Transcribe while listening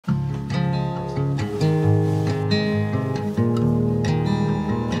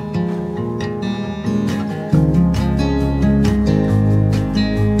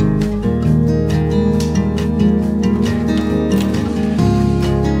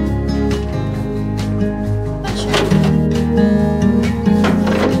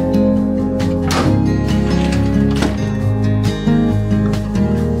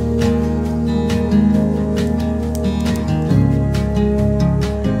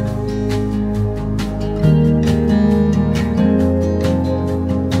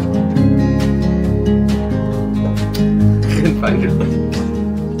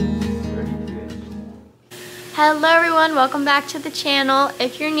welcome back to the channel.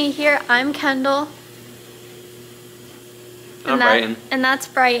 If you're new here, I'm Kendall. I'm Brighton. And that's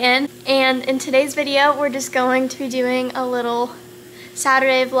Brighton. And in today's video, we're just going to be doing a little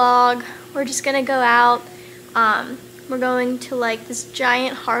Saturday vlog. We're just gonna go out. We're going to like this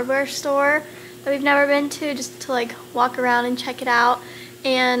giant hardware store that we've never been to, just to like walk around and check it out.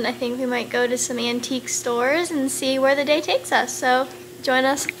 And I think we might go to some antique stores and see where the day takes us. So join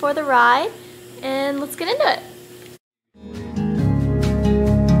us for the ride and let's get into it.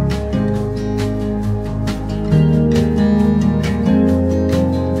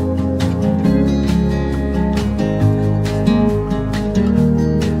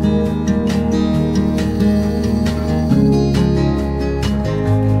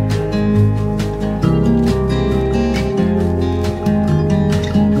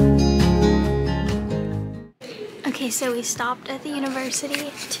 So we stopped at the university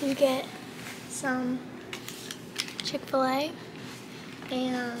to get some Chick-fil-A,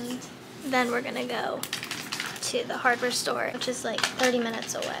 and then we're gonna go to the hardware store, which is like 30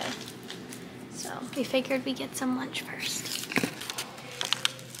 minutes away. So we figured we'd get some lunch first.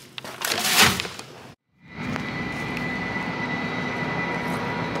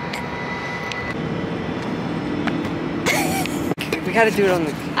 We gotta do it on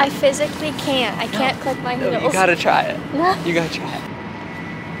the... I physically can't. I can't click my heels. No, you gotta try it. No. You gotta try it.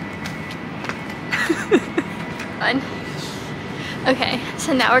 Fine. Okay,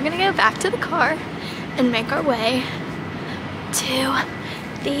 so now we're gonna go back to the car and make our way to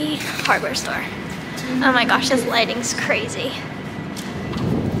the hardware store. Oh my gosh, this lighting's crazy.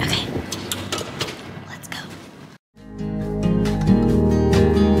 Okay, let's go.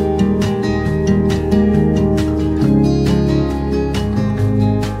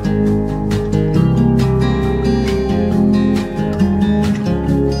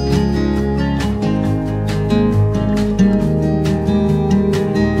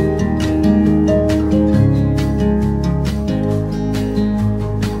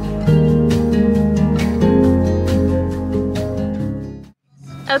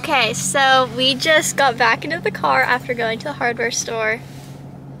 Okay, so we just got back into the car after going to the hardware store.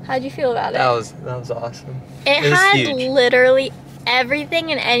 How'd you feel about it? That was awesome. It had huge. Literally everything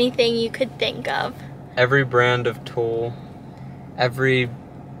and anything you could think of. Every brand of tool, everything.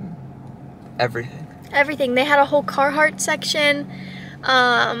 Everything. They had a whole Carhartt section,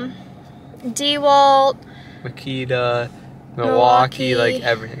 DeWalt, Makita, Milwaukee, like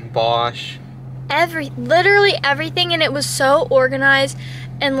everything, Bosch. Literally everything, and it was so organized,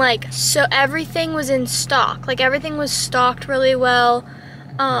 and like so everything was in stock. Like everything was stocked really well.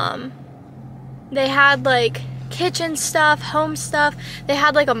 They had like kitchen stuff, home stuff. They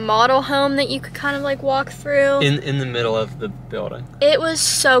had like a model home that you could kind of like walk through. In the middle of the building. It was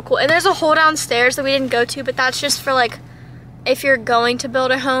so cool. And there's a whole downstairs that we didn't go to, but that's just for like if you're going to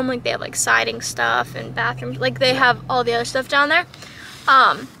build a home. Like they have like siding stuff and bathrooms. Like they have all the other stuff down there.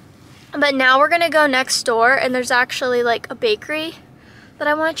 But now we're gonna go next door, and there's actually like a bakery that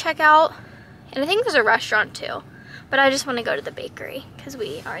I want to check out, and I think there's a restaurant too, but I just want to go to the bakery because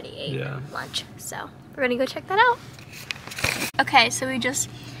we already ate lunch, so we're gonna go check that out. Okay, so we just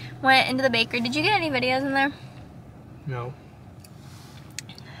went into the bakery. Did you get any videos in there? No.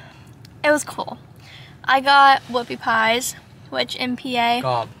 It was cool. I got whoopie pies, which in PA,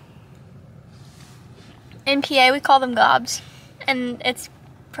 Gob. in PA we call them gobs, and it's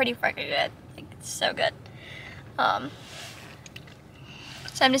pretty freaking good. Like, it's so good.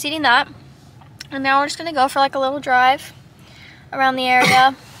 So I'm just eating that, and now we're just gonna go for like a little drive around the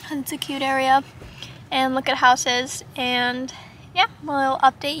area. It's a cute area, and look at houses, and yeah, we'll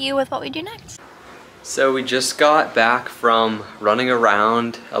update you with what we do next. So we just got back from running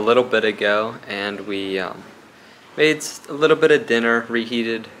around a little bit ago, and we made a little bit of dinner,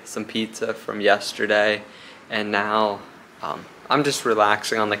 reheated some pizza from yesterday, and now I'm just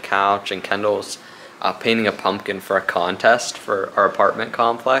relaxing on the couch, and Kendall's painting a pumpkin for a contest for our apartment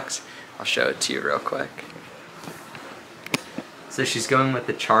complex. I'll show it to you real quick. So she's going with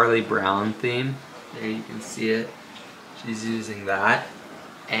the Charlie Brown theme. There you can see it. She's using that,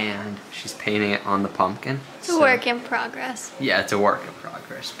 and she's painting it on the pumpkin. It's a work in progress. Yeah, it's a work in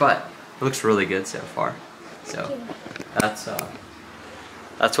progress, but it looks really good so far. So that's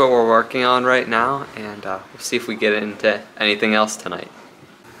what we're working on right now, and we'll see if we get into anything else tonight.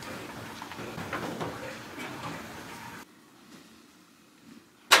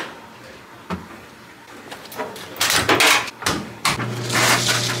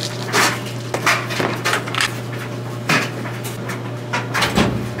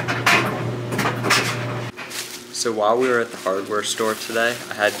 So while we were at the hardware store today,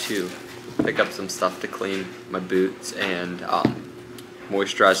 I had to pick up some stuff to clean my boots and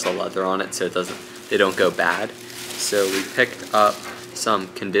moisturize the leather on it so they don't go bad. So we picked up some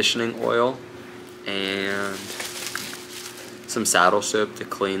conditioning oil and some saddle soap to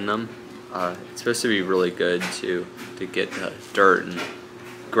clean them. It's supposed to be really good to get the dirt and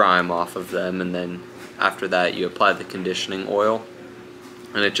grime off of them, and then after that you apply the conditioning oil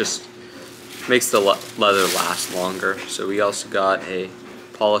and it just makes the leather last longer. So we also got a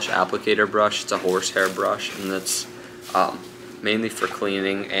polish applicator brush. It's a horsehair brush, and that's mainly for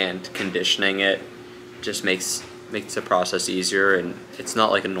cleaning and conditioning it. Just makes the process easier, and it's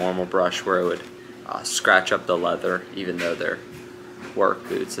not like a normal brush where it would scratch up the leather, even though they're work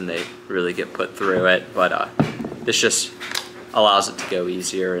boots and they really get put through it. But this just allows it to go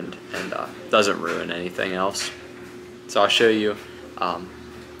easier and doesn't ruin anything else. So I'll show you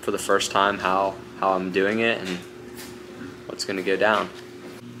for the first time how I'm doing it and what's going to go down.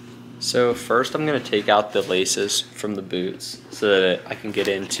 So first I'm going to take out the laces from the boots so that I can get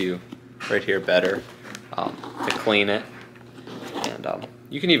into right here better to clean it. And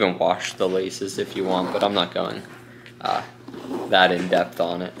you can even wash the laces if you want, but I'm not going that in depth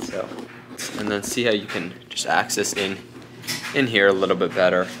on it. So, and then see how you can just access in here a little bit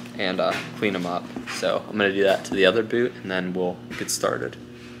better and clean them up. So I'm going to do that to the other boot and then we'll get started.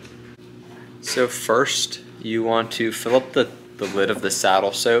 So first you want to fill up the lid of the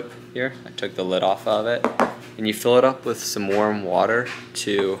saddle soap here. I took the lid off of it, and you fill it up with some warm water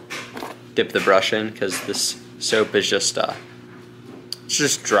to dip the brush in, because this soap is just it's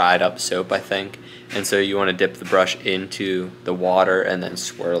just dried up soap, I think, and so you want to dip the brush into the water and then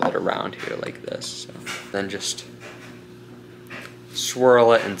swirl it around here like this. So then just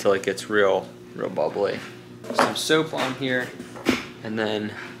swirl it until it gets real bubbly. Some soap on here, and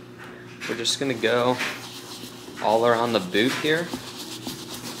then we're just gonna go all around the boot here.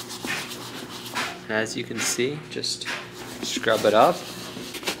 And as you can see, just scrub it up.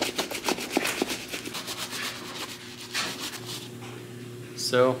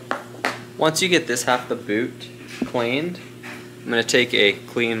 So once you get this half the boot cleaned, I'm gonna take a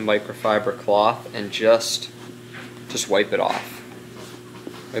clean microfiber cloth and just wipe it off.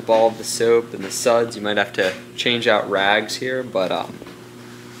 Wipe all of the soap and the suds. You might have to change out rags here, but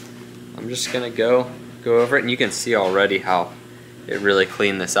I'm just gonna go over it, and you can see already how it really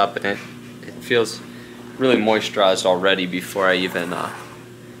cleaned this up, and it feels really moisturized already before I even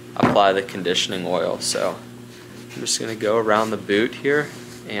apply the conditioning oil. So I'm just gonna go around the boot here,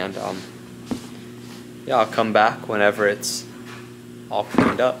 and yeah, I'll come back whenever it's all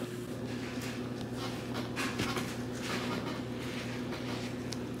cleaned up.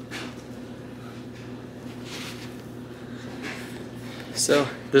 So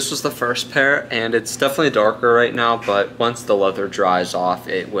this was the first pair, and it's definitely darker right now, but once the leather dries off,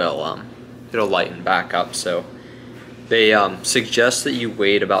 it will it'll lighten back up. So they suggest that you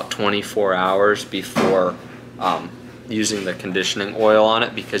wait about 24 hours before using the conditioning oil on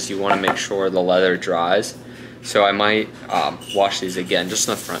it, because you want to make sure the leather dries. So I might wash these again just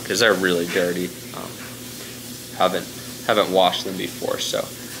in the front, because they're really dirty. Haven't washed them before, so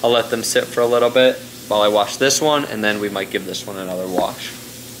I'll let them sit for a little bit while I wash this one, and then we might give this one another wash.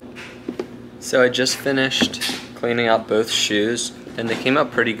 So I just finished cleaning out both shoes, and they came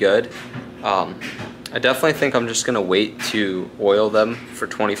out pretty good. I definitely think I'm just gonna wait to oil them for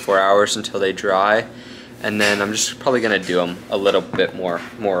 24 hours until they dry, and then I'm just probably gonna do them a little bit more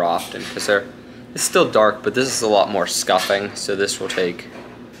often, because it's still dark, but this is a lot more scuffing, so this will take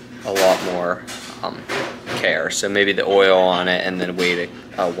a lot more care. So maybe the oil on it, and then wait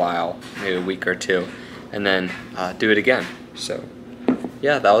a while, maybe a week or two, and then do it again. So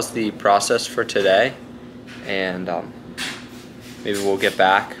yeah, that was the process for today, and maybe we'll get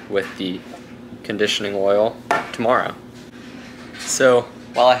back with the conditioning oil tomorrow. So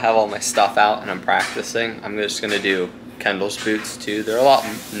while I have all my stuff out and I'm practicing, I'm just gonna do Kendall's boots too. They're a lot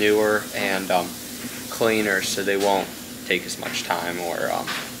newer and cleaner, so they won't take as much time or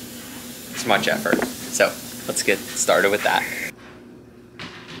as much effort. So let's get started with that.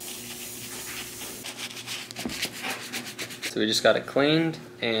 So we just got it cleaned,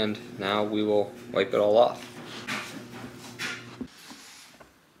 and now we will wipe it all off.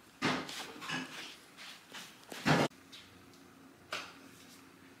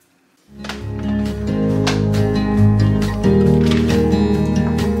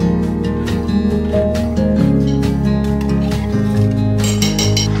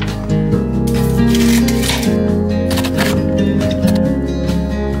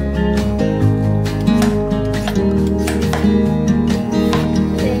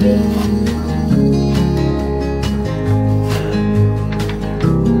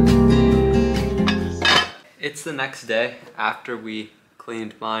 next day after we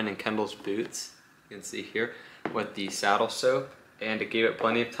cleaned mine and Kendall's boots. You can see here with the saddle soap, and it gave it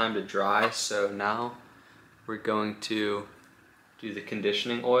plenty of time to dry. So now we're going to do the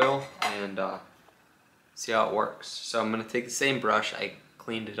conditioning oil and see how it works. So I'm gonna take the same brush, I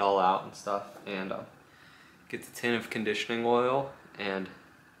cleaned it all out and stuff, and get the tin of conditioning oil, and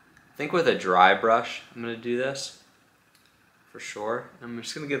I think with a dry brush I'm gonna do this for sure. I'm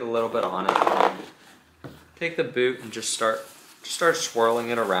just gonna get a little bit on it, and take the boot and just start swirling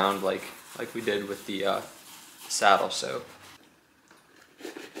it around like we did with the saddle soap.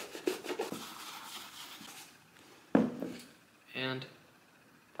 And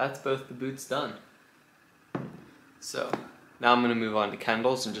that's both the boots done. So now I'm gonna move on to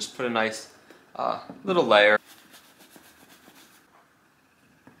Kendall's and just put a nice little layer.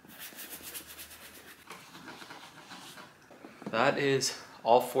 That is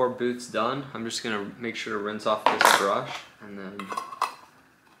all 4 boots done. I'm just gonna make sure to rinse off this brush and then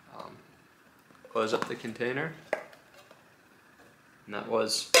close up the container. And that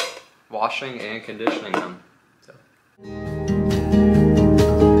was washing and conditioning them. So.